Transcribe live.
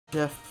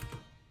Jeff.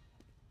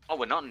 Oh,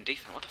 we're not in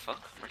defense. What the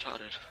fuck? I'm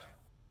retarded.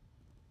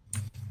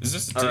 Is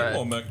this a team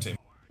or Merc team?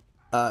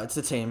 It's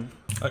a team.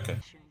 Okay.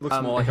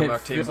 Looks more like a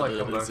Merc team like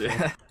than a it is, Merc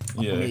yeah.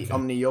 Yeah. Okay.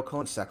 Omni, you're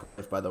calling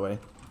sacrifice, by the way.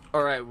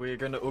 Alright, we're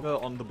going to Uber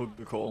on the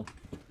booger call.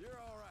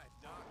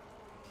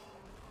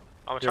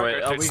 I'm Yeah,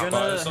 wait, are we gonna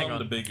Spies hang on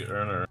the on? big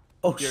earner.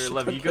 Oh Yo, shit.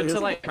 Lev, you good okay, to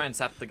like try and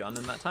sap the gun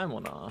in that time or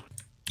not?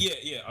 Yeah,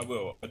 I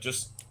will.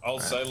 I'll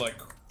say like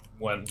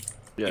when.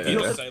 Yeah, if you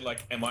just say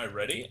like, "Am I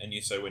ready?" and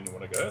you say when you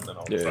want to go, and then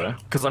I'll try.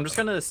 Because I'm just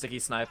gonna sticky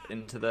snipe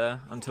into there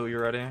until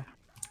you're ready.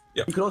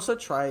 You could also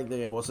try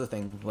the what's the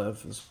thing,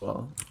 Lev, as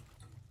well.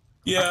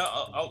 Yeah,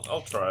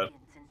 I'll try it.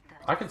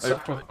 I can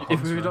suck with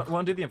If we don't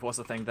want to do the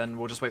enforcer thing, then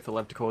we'll just wait for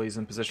Lev to call he's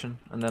in position,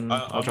 and then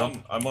I'll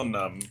jump. I'm on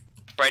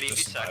Brady, if you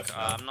Just sack,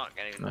 survive, I'm not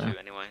getting to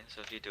anyway,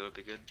 so if you do, it'd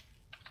be good.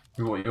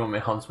 You want me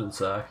huntsman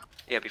sack?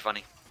 Yeah, it'd be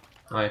funny.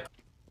 Aye.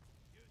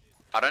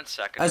 I don't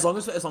sack it. As long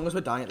as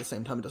we're dying at the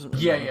same time, it doesn't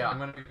really matter. Yeah, I'm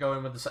gonna go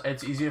in with the.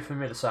 It's easier for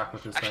me to sack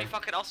with this Actually, thing.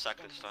 fuck it, I'll sack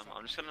this time.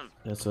 I'm just gonna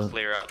Yeah,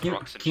 clear out the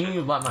rocks and shit. Can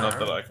you let my Not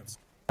that arrow? I can.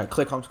 Alright,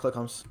 click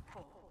comms.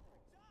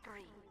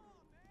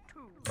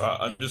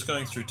 I'm just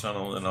going through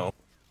tunnel, and I'll.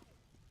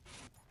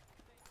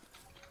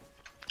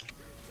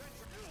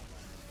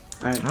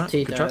 Alright,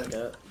 good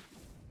job.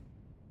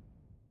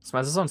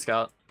 Smaz is on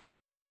scout.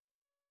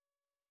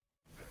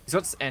 He's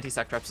got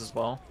anti-sack traps as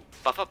well.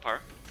 Buff up, Pyro.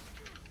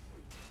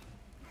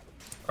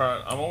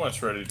 Alright, I'm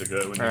almost ready to go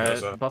when you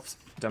guys are. Alright, buffs,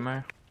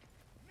 demo.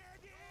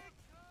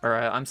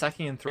 Alright, I'm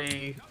sacking in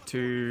 3,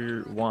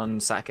 2, 1,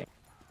 sacking.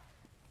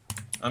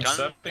 I'm Gun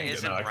sapping,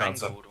 isn't no, I can't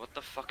sap. wrangled. What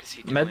the fuck is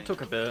he doing? Med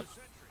took a bit.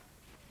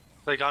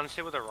 The gun's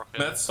here with a rocket.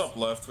 Let's stop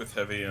left with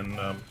heavy and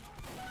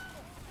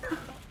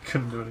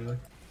Couldn't do anything.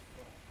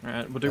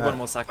 Alright, we'll do one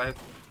more sack wave.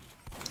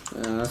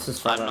 This is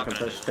fine. I'm I not can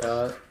gonna push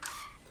out.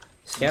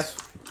 Scouts.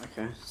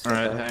 Okay.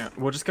 Alright, hang on.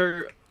 We'll just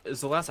go.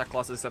 Is the last sack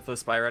class except for the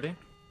spy ready?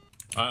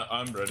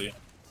 I'm ready.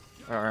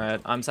 Alright,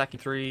 I'm sacking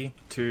 3,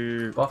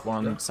 2, Buff,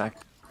 1, yeah. sack.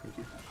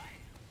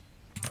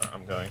 Alright,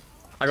 I'm going.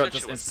 I got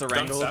Essentially, just Gun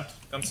insta-wrangled. sap.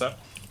 Gun sap.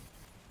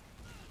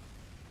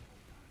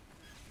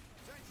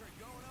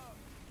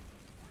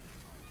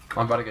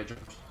 I'm about to get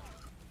jumped.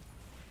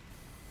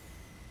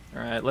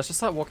 Alright, let's just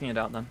start walking it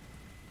out then.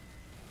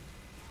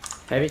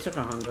 Heavy took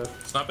 100.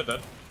 Sniper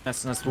dead.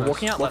 Nice. We're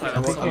walking out left.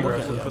 I'm walking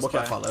Let's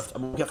out far left.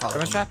 I'm walking out far I'm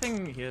left.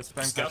 trapping here.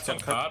 Scouts on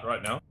card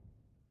right now.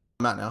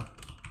 I'm out now.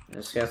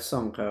 Yeah, Scouts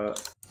some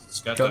cut.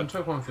 Scout Gun dead.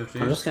 took 150.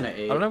 I'm just gonna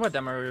eat. I don't know what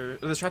demo.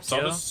 The trap's here.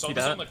 Solders See on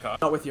that? the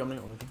card. Not with you, I'm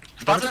not with you.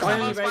 Spinal Spinal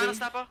snapper, spinal ready.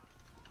 snapper.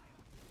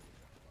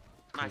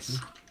 Nice.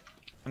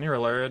 I need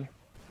reload.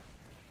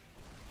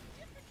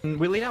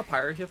 We lead out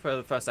Pyro here for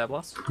the first air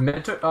blast.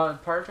 Mid took,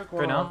 Pyro took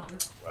one. now.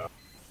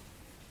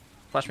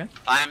 Flash me.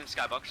 I'm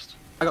skyboxed.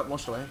 I got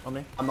launched away on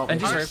me. I'm not.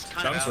 NG's I'm raped.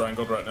 Kind of Gun's out.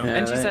 wrangled right now. Yeah.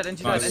 NG died,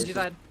 NG died, Nice. NG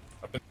died.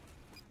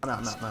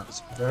 out.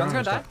 Gun's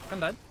gonna die. Gun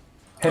died.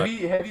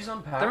 Heavy's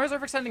on pack. Demo's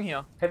overextending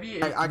here.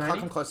 Heavy. I can't 90.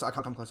 come closer. I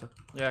can't come closer.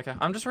 Yeah, okay.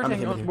 I'm just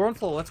rotating. heavy. We're on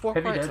floor. Let's walk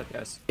Heavy right dead. side,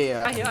 guys.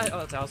 Yeah. Oh,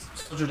 that's ours.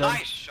 Soldier down.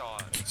 Nice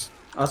shot.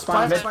 Oh,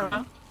 Spy, spy. spy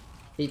now.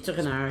 He took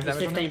an arrow. He's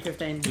Damage on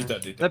 15. He's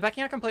dead, he's They're dead.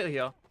 backing out completely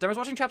here. Demo's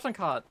watching traps on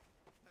cart.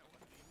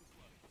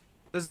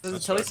 There's a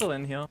That's telly right. still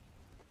in here.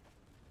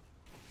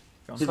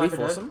 Go on. Did we Sniper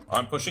force dead. him?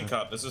 I'm pushing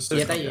card. This is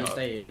Yeah, still they card. use.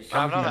 They use.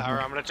 I have another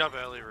arrow. I'm gonna jump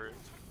early route.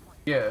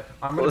 Yeah,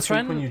 I'm gonna Let's try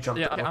speak when and. you jump.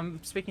 Yeah, up.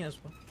 I'm speaking as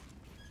well.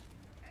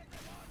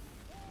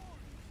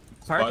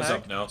 Pirate Spies tag.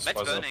 up now. Med's Spies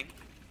up. burning.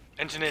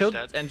 Engineer's Killed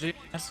dead. NG.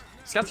 Yes.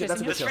 Scout Okay, that's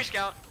chasing a us. good There's free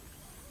scout.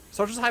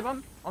 Soldiers high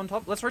bomb on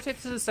top. Let's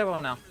rotate to the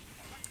stairwell now.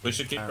 We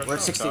should keep Alright, pressure we're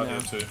on 60 card now.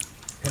 here too.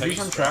 Heavy's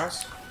on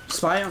tracks.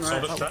 Spy on right.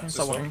 Soldiers Stop traps walking, as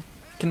stop well. walking.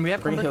 Can we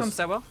have Bring combo from heals.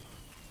 stairwell?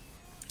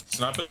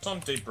 Snipers on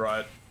deep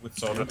right with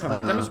soldier.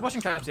 Demo's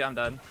watching traps. Yeah, I'm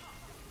dead.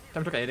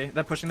 Dem took 80.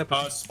 They're pushing. They're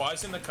pushing.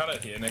 Spies in the cutter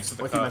here next to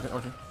the With you, card. Mike,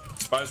 okay.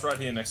 Spies right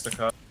here next to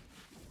card.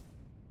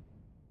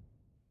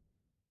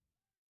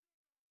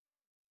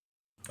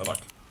 I like.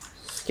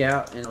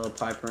 Scout in a little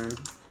pipe room.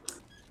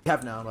 We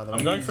have now, by the way.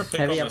 I'm going for pick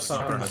Heavy on the up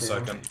sniper in a too.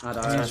 second. I Yeah,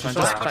 died. she's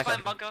Back, back. back.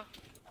 Climb bunker.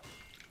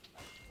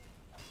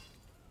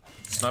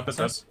 Sniper's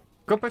dead.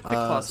 Go both pick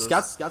classes.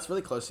 Scouts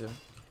really close here.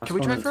 Can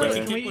we try for We it? can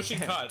Can keep we? pushing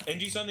card.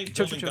 NG's only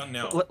Chill, building chill, gun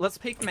now. chill. Let's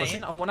peek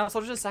main. I want our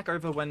soldiers to sack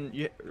over when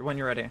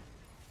you're ready.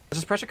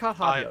 Just pressure card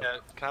Oh, hard yeah. here.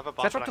 Can I have a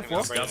Catch buff? up and to I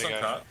floor. can ready Scouts to on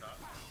go. card.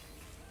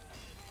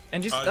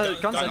 And just Guns,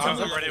 guns. guns,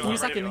 I'm ready, Can you I'm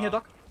sack ready, in here, I'm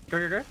Doc?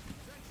 Go.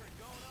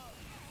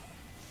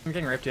 I'm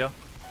getting raped here.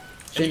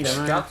 Shin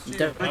demo. Scouts, Demo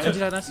yeah. took-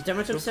 NG nice.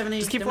 Demo took 70.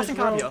 Just keep Demo forcing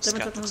took card roll, here.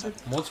 Demo took 100.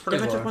 What's pretty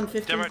Demo took low.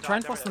 150. Demo Try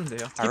and force them there.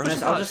 Keep pushing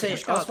Nice, I'll card. just say,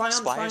 Push I'll card.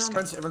 spy on. Everyone's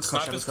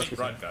close. Snipers deep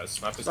right, guys.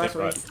 Snipers Right, deep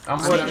right. I'm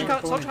I'm waiting eating for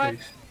card, soldier high.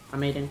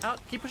 I'm eating. Out.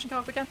 Keep pushing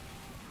card if we can.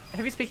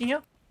 Heavy speaking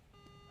here.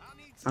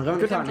 I'm going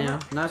to Good cart time, now.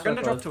 Nice Gonna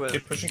work, drop bud. to it.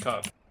 Keep pushing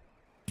card.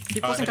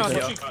 Keep forcing card Heavy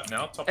here. pushing card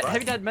now. Top Heavy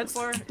right. dead, med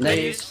slow.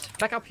 They used.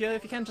 Back up here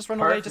if you can. Just run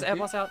Fire away. Just air 50.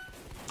 blast out.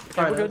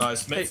 Fire Okay, we're good.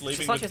 Nice. Med's Hey,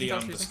 leaving just with the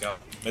start the chasing. scout.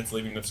 Med's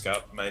leaving with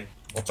scout main.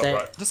 Or top They-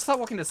 right. Just start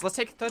walking this. Let's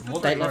take third.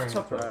 What They are left you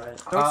top going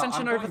right. Go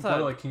extension I'm over going third.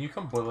 boiler. Can you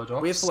come boiler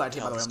dock? We have full ID,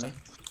 by the way, Omni.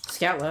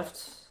 Scout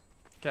left.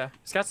 Okay.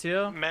 Scouts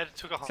here. Med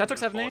took 140. Scout took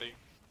 70.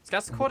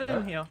 Scouts caught it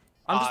in here.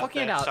 I'm just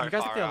locking it out. so You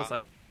guys far at the other out.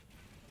 side.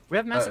 We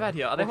have massive ad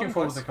here. Are they looking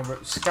holding forward close? with the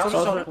convert. Scouts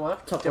Soldier top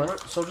left. top Timber,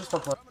 left. Soldier's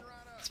top left.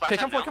 Spy Okay,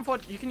 tap come forward, now. come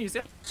forward. You can use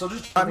it.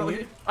 Soldier's I'm top here.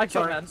 left. I killed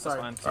Sorry, man. That's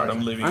sorry. fine. Alright,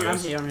 I'm leaving I'm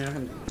guys. here, I'm here. I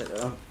can take it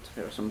out. Take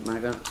it or something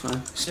like that. It's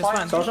fine. Spy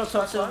fine.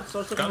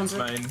 Soldier Guns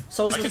 100. main.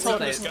 Soldier I can top set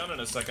this consolidate. gun in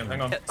a second.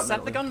 Hang on. Yeah,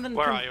 sap the gun and then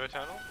Where come- are you,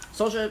 Eternal?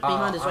 Soldier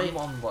behind his way. I'm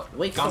on left.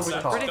 Wait, Guns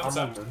soldier. up. Ready? Guns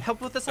I'm up. on Help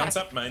with the Guns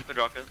sack. up main. Good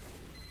rocket.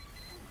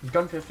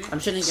 Gun 50. I'm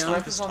shooting gun.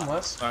 Sniper's on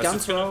left. Nice, Guns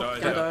it's gonna roll, die,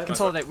 gun yeah. die.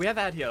 Consolidate. We have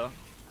ad here.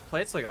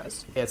 Play it slow,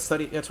 guys. Yeah, it's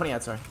 30. Yeah, 20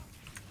 ads. Sorry.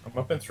 I'm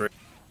up in 3.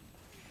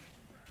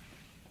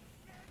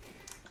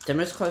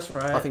 Demo's close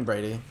right. Nothing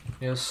Brady.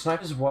 Yeah,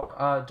 sniper's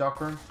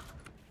dark room.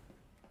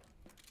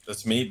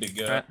 That's me, big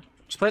guy. Alright.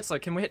 Just play it slow.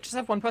 Can we just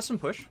have one person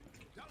push?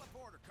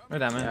 No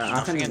damage. Yeah, I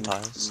Nothing can. in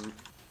ties.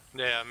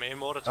 Yeah, me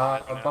more to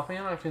time. Buffy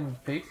and I can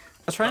peek.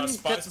 Let's try and get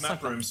Spies to map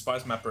something. room.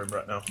 Spies map room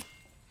right now.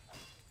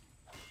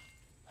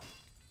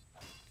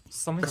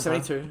 Something's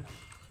 72.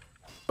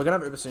 We're gonna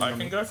have Uber soon. I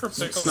can go for a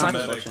pick on the Sniper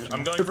medic. section.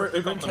 I'm going Uber- for a pick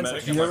Uber on in the 10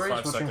 medic seconds. in Uber like is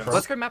 5 looking seconds. for-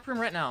 Let's go map room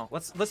right now.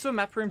 Let's do a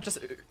map room. Just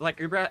like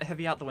Uber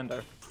heavy out the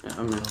window. Yeah,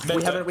 I'm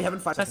here. We haven't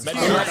 5 seconds.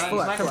 Medic. Yeah, Medic.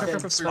 full act, full act.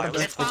 Come,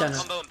 Sniper. It's fine. Eternal.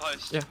 Combo and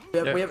post. Yeah.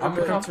 Yeah, Yeah. we have I'm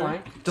Uber looking in 2.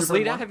 flank. Just Uber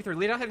lead one. out heavy through.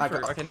 Lead out heavy I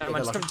through. got- Okay, never I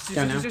mind. got Just come.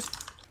 Gun Use, now. use.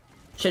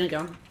 Shooting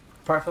gun.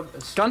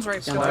 Guns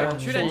right. Gun Fire. down.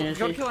 Shoot Shooting it. in, Go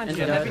shooting kill in,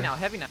 engine. down. Heavy now.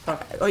 Heavy now. Oh,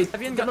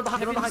 Heavy and gun gun.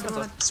 behind, Heavy behind, and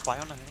behind. gun. Spy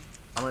on enemy.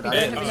 I'm gonna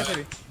Yeah, die. Heavy, nice.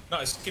 heavy.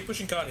 Nice. Keep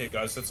pushing card here,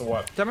 guys. That's a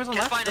wipe. Demo's on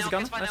Get left. spy There's now. a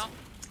gun. Get spy Nice. now.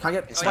 Can't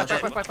get. Oh, Fight, yeah.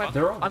 fight, fight, fight.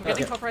 They're all I'm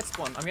getting dead. top right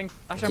spawn. I'm getting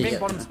Yeah.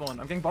 bottom spawn.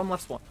 I'm getting bottom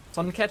left spawn.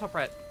 So I'm care top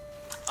right.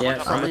 Yeah,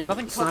 top I'm right. in.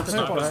 Nothing Sniper's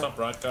top top Sniper, right. stop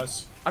right,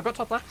 guys. I've got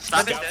top left.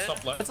 Sniper's Scouts, dead.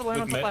 stop left. It's alone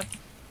on With top mid. left.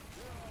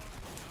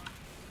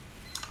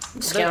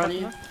 Scout on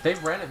you. They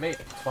ran at me.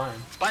 It's fine.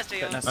 Spy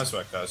stay on. Nice. Nice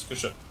work, guys. Good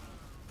shot.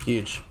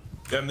 Huge.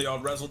 Get him the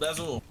old razzle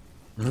dazzle.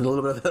 A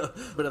little bit of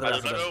the I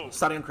don't know.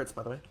 starting on crits,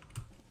 by the way.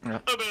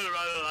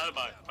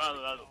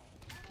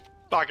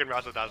 Fucking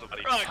razzle dazzle,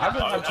 buddy. I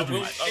haven't had to I do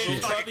will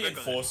shit. try the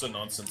enforcer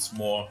nonsense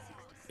more.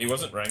 He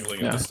wasn't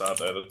wrangling Yeah. at the start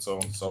there, that's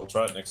all. So I'll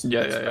try it next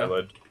Yeah, next yeah, yeah.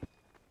 payload.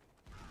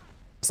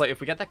 It's like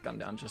if we get that gun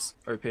down, just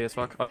OP as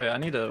fuck. Oh yeah, I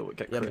need to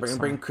get Yeah, crits.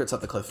 bring crits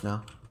up the cliff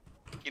now.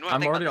 You know what I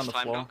I'm think already about on the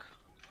this time, floor.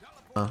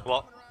 Doc?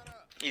 What?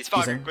 He's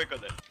fucking in. quick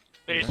on it.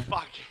 He's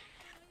fucking.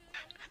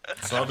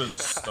 So I've been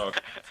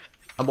stuck.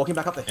 I'm walking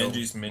back up the hill.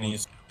 NG's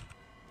minis.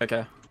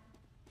 Okay.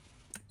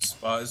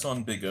 Spies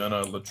on Big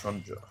Erno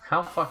Latronja.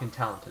 How fucking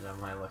talented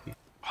am I, Lucky?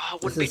 Oh,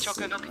 This wouldn't be is-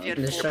 Choco Knock if you had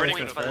this 4 show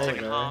points is by the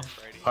second over. half.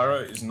 Pyro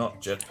is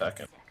not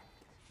jetpacking.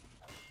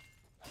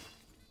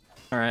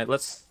 All right,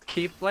 let's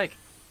keep like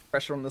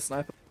pressure on the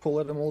sniper. Pull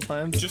at him all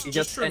times. Just- He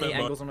just gets any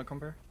remember- angles on a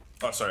combo.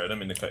 Oh, sorry, I didn't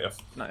mean to cut you off.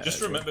 No, yeah, Just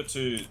it's remember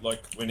to,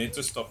 like, we need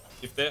to stop.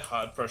 If they're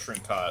hard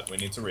pressuring card, we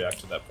need to react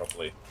to that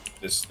properly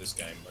this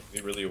game. Like,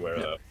 be really aware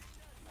of that.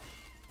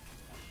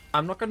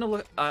 I'm not gonna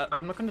look.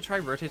 I'm not gonna try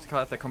rotate the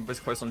cart if their combo's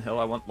close on hill.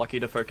 I want Lucky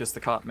to focus the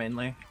cart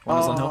mainly when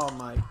he's on hill. Oh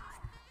my.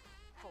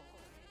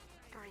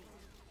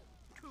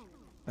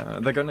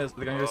 They're gonna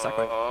go sack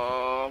right.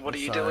 Oh, what are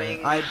you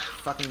doing? I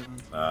fucking.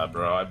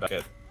 Bro, I back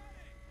it.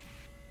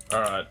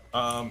 Alright,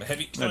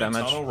 Heavy's No going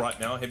damage. tunnel right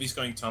now. Heavy's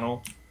going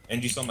tunnel.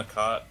 NG's on the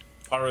cart.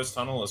 Pyro's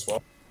tunnel as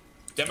well.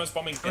 Demo's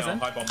bombing Who's down. in?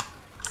 High bomb.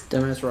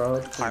 Demo's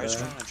rolled. Fire's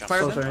trying to jump.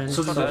 Fire's Soldier in. in.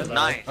 So Soldier in.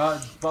 Nice.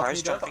 Buffy,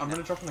 Fire's death. jumping I'm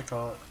gonna now. drop in the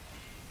cart.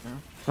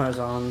 Fire's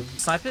on.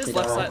 Snipers Yeah.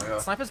 left Oh my side.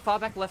 God. Snipers far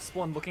back left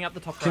spawn, looking up the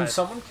top Can right.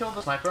 someone kill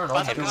the sniper and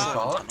I'll Spy kill the gun,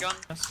 cart? gun.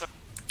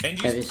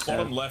 NG's Heavy's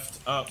bottom dead.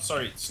 left.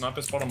 Sorry,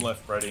 Sniper's bottom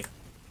left, Brady.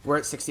 We're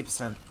at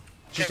 60%.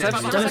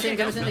 Demo's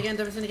in again.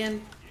 Demo's in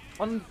again.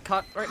 On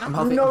cart right now. I'm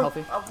healthy. No, I'm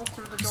healthy. I walked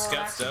through the door.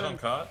 Scout's dead on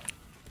cart.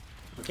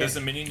 There's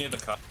a mini near the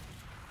cart.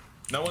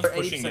 No one's We're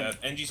pushing 80%.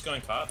 yet. NG's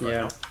going cart right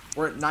Yeah. now.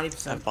 We're at I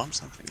 90%. bomb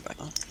something back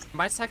on.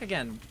 Might sack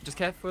again. Just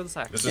careful with the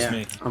sack. This Yeah. is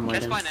me. I'm Get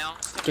waiting. spy now.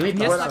 Give me He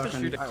has both sniper so I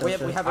can- shooter. We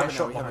have I Uber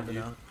shot now. behind you.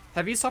 now.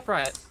 Heavy's top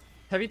right.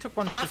 Heavy took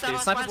 150.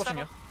 Sniper, Sniper's sniper.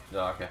 watching you.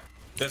 Yeah, okay.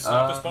 There's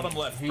Sniper's Um, bottom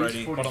left, he's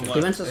Brady. 46. Bottom He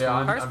left. went to Yeah,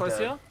 spawn. Pyro's I'm close dead.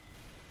 here.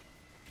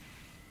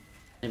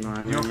 Hey,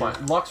 Mariah, You're Mariah.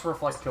 fine. Lux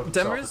reflect killed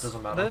himself. It Demos.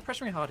 doesn't They're matter.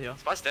 pressuring hard here.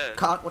 Spy's dead.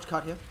 Cart, watch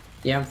cart here.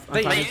 Yeah, I'm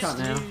They fighting used cart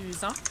now.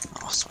 now.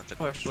 Oh, sorry.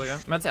 Oh, actually, yeah.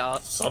 Med's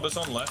out. Sober's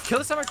on left. Kill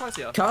the samurai close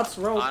here. Cart's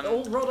rolled. I'm-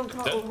 All rolled on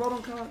cart. Dead. All rolled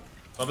on cart.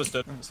 Sober's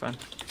dead. That's fine.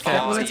 Oh,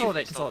 Okay, you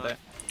consolidate, still consolidate.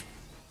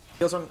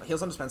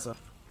 Heals on dispenser.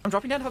 I'm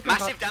dropping down, helping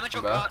Massive cart. damage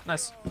on Okay. cart.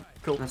 Nice.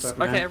 Cool. Nice work,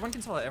 Okay, man. everyone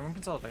consolidate, everyone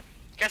consolidate.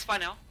 Get spy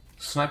now.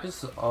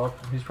 Sniper's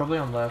up. He's probably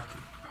on left.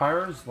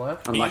 Pyro's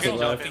left. I'm He lucky killed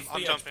left. He's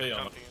I'm the jumping, XP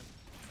on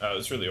jumping.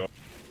 it's really awesome.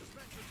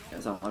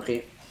 Yes, I'm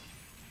lucky.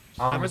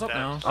 Camera's up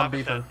now. I'm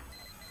beeping.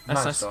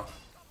 Nice, nice. stuff.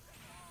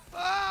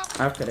 I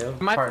have to do.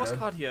 My Fire force dead.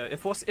 card here.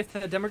 If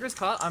the demo goes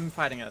cart, I'm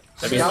fighting it.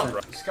 Heavy's Yeah. on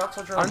right. Scouts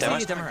are I'm driving. seeing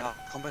Demo's you demo coming right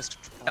out. Combo's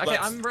Okay,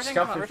 Let's- I'm rotating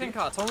Scout cart, 50. rotating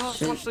cart. Someone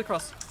Shit. watch the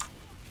cross.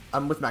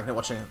 I'm with Magnet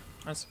watching it.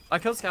 Nice. I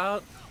killed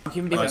Scout. I'm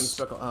keeping behind Nice.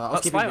 you. I'll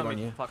That's keep spy you on on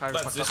me. you. Fuck, I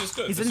Lads, fucked this up. is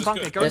good. He's this in is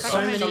bunker. good. Go There's back so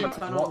on many me. in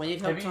tunnel. We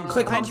need help Heavy- tunnel.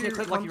 Click Behind comms you, here,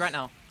 click Lucky, comms. right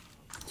now.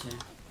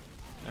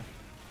 Yeah.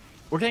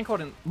 We're getting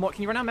caught in.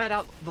 Can you run our med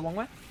out the long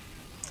way?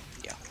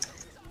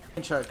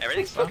 And choke.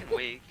 Everything's fucking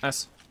weak.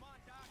 Nice.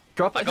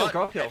 Go up I hill, got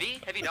go uphill.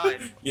 heavy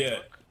died. Yeah.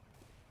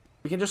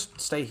 We can just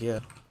stay here.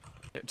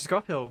 Yeah, just go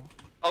uphill.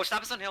 Oh,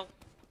 Sniper's on hill.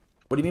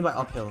 What do you mean by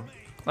uphill?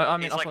 I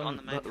mean, He's, up like, on on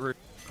the main. the roof.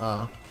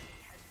 My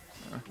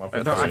I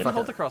friend can fuck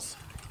hold it. the cross.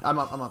 I'm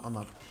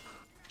up.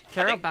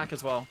 Carry out back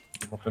as well.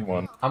 up in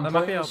one. I'm That might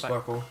be playing a out back.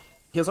 circle.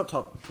 Heals up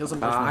top. Heals on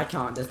both. I mid.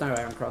 can't. There's no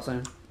way I'm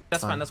crossing.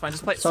 That's fine, that's fine.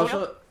 Just play.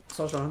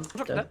 Social on.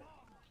 Drop Dead. that.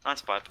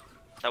 Nice pipe.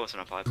 That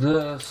wasn't a pipe.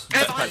 This. Hey,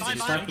 That fine, crazy fine,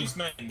 fine. Snappy's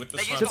main with the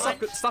They use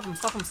sniper. Just stop him.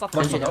 Lucky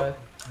Lucky though.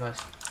 Nice.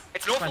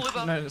 It's an awful Fine.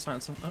 Uber. No, it's fine.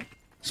 It's fine. Oh.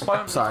 Spy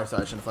on Sorry, I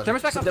shouldn't have flashed.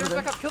 Damage back up, Damage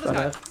damage back up. Kill this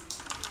guy. Dead.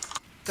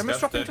 Damage Scout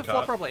dropping dead to card.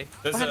 floor probably.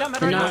 There's Behind a- down,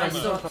 middle. No, no, no.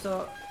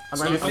 stop. I'm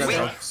Sniper grabbing Wait.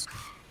 tracks.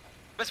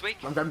 Where's weak?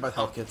 I'm grabbing both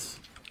health kits.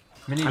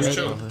 Mini I'm Just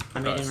chill. chill.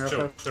 I'm Guys, eating real chill,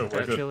 quick. chill, we're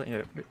Yeah, good. chill,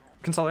 yeah.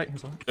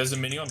 Consolidate. There's a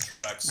mini on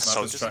tracks,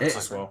 sniper's Soldiers. tracks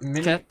as well.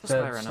 Mini Okay, just play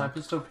dead. right now.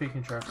 Sniper's still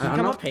peeking tracks. I'm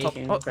come not up top.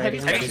 peeking. Oh, Brady. heavy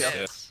I'm Heavy just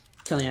stairs.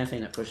 killing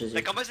anything that pushes The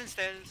you. combos in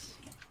stairs.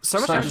 So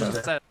much Sniper's action dead.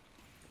 instead.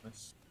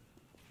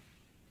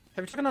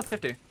 Have you taken out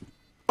 50?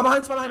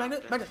 I'm behind,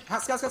 magnet.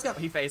 Scout.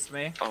 He faced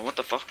me. Oh, what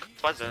the fuck?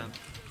 Why's that?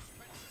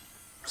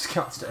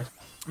 Scout's dead.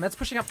 Med's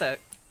pushing up there.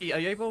 Are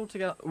you able to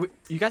get...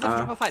 You guys have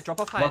to drop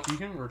off height. Lucky, you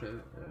can rotate.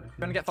 You're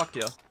gonna get fucked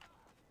here.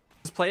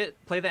 Just play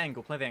the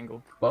angle.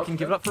 You Buff, can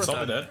give it up for a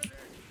Solid third. dead.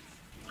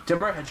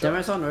 Dimmer headshot.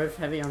 Demo's on roof.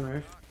 Heavy on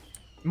roof.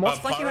 More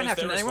spiky right now. Pyro's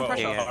Can there as anyone well.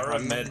 pressure? Yeah. Pyro,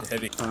 med,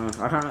 heavy.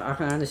 I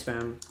can only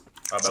spam.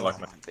 Oh, they like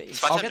me.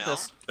 Spike I'll him get now.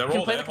 this. They're You can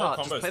all play there, the whole cart.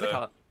 Just combo's play the there.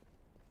 cart.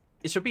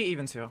 It should be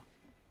even too.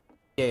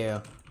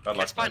 Yeah. Bad It's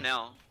luck, fine mate.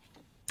 now.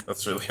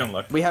 That's really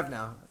unlucky. We have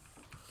now.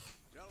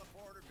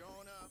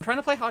 I'm trying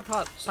to play hard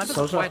cart. Sniper's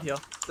Social. wide here.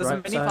 There's a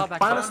Right mini side. far back.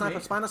 Spine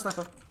a side.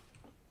 sniper.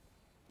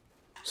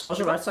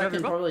 Social right side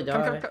can probably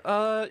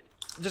die.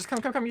 Just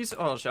come, use...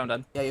 Oh, shit, I'm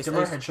dead. Yeah, you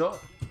Dimmer headshot.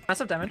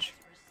 Massive damage.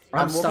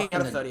 I'm stuck walking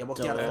out in of the 30, I'm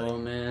walking out of 30. door,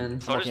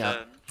 man. Soldier's Yeah.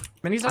 dead.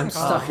 Mini's I'm having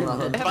cart. stuck in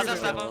the They have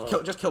door.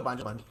 sniper. Just kill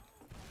bind.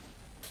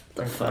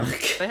 The fuck?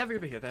 They have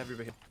Uber here.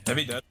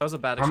 Heavy dead. That was a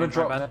bad I'm gonna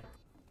exchange. My drop bad. that.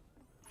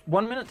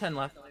 1 minute 10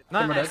 left.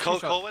 No, Dimmer dead. it's Call, too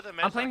short. call with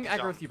the I'm playing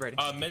aggro with you, Brady.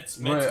 Med's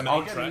Wait, main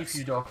I'll get tracks.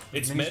 an EP doc.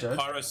 It's Mini's med, dead.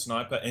 pyro,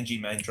 sniper, NG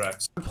main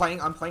tracks. I'm playing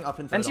up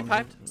in third. NC on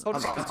piped. mid.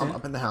 Soldiers I'm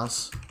up in the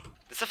house.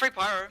 It's a free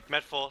pyro.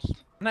 Med forced.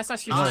 Nice,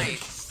 huge.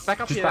 Nice. Back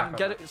up Just here back and up.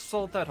 get it.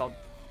 Solid third hold.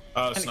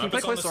 can you play Sniper's on the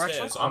closer, actually?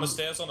 stairs. On the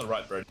stairs on the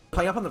right, bro.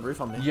 Playing up on the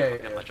roof on me. Yeah.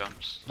 Get my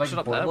jumps. Like Shut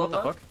up there. What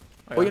the fuck?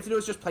 All you have to do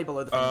is just play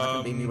below the thing. I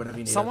can beam you whenever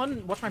you need it.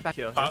 Someone watch my back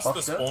here. Past the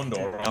Box it? spawn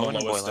door on the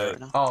lowest stair.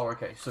 Oh,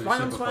 okay. So Spy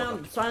on,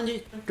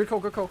 Good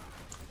call.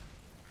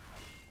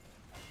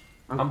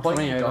 I'm coming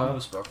playing over. down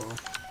with Sparkle.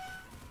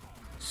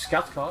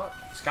 Scout's caught.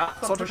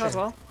 Scout's Soldier car as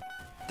well.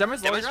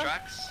 Demo's low Demon's ground.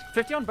 tracks.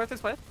 50 on both those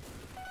players.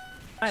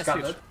 Nice, Scout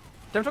huge. dead.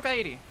 Demo took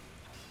 80.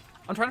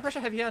 I'm trying to pressure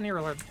heavy here near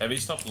reload.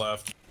 Heavy's top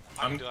left.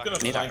 I'm gonna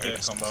Need flank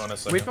that. a combo in a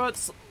second.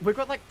 We've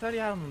got like 30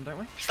 out of them, don't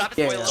we? Stab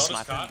a Yeah, spoiler.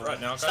 Soldiers cart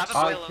right now, Stab guys. a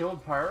I spoiler.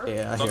 killed Pyro.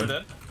 Yeah, I Soldier hear.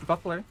 dead.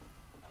 Buff below.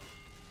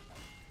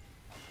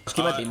 Just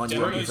keep my beam on you.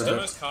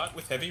 Demo's cart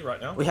with heavy right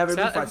now. We have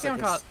every Scout, 5 everything on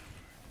seconds.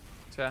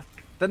 cart. Yeah.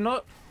 They're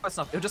not close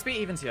enough. It'll just be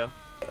evens here.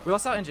 We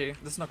lost out NG.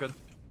 This is not good.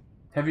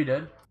 Heavy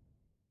dead.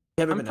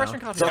 We have I'm it now.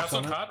 pressuring cart here. Scout's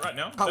on cart right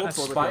now. Can't walk Dead.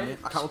 forward Spy- with you.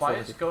 I can't walk Spy forward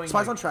is with you. going, Spy's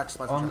like, on tracks.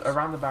 Spy's on On tracks.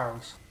 around the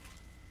barrels.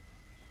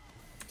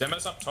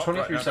 Demo's up top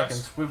 23 right now,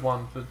 seconds. guys. We've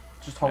won, but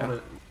just hold Yeah.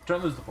 it.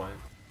 Don't lose the point.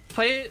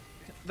 Play.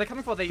 They're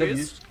coming for. They They use.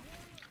 used.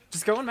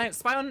 Just go on, mate.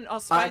 Spy on.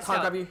 Spy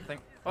can't grab you. Thing.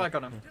 Oh, I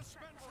got him.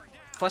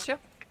 Flash here.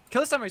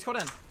 Kill this demo. He's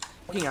caught in.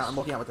 I'm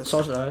walking out with this.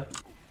 Soldier though.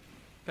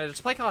 Okay,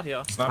 just play card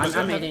here. Sniper's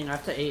I'm dead. eating. I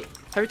have to eat.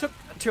 Heavy took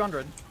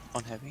 200.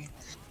 On heavy.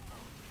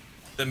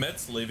 The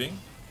med's leaving.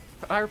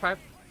 Iron pipe.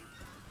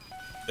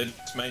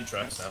 It's main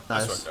tracks now.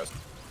 Nice. Nice work, guys.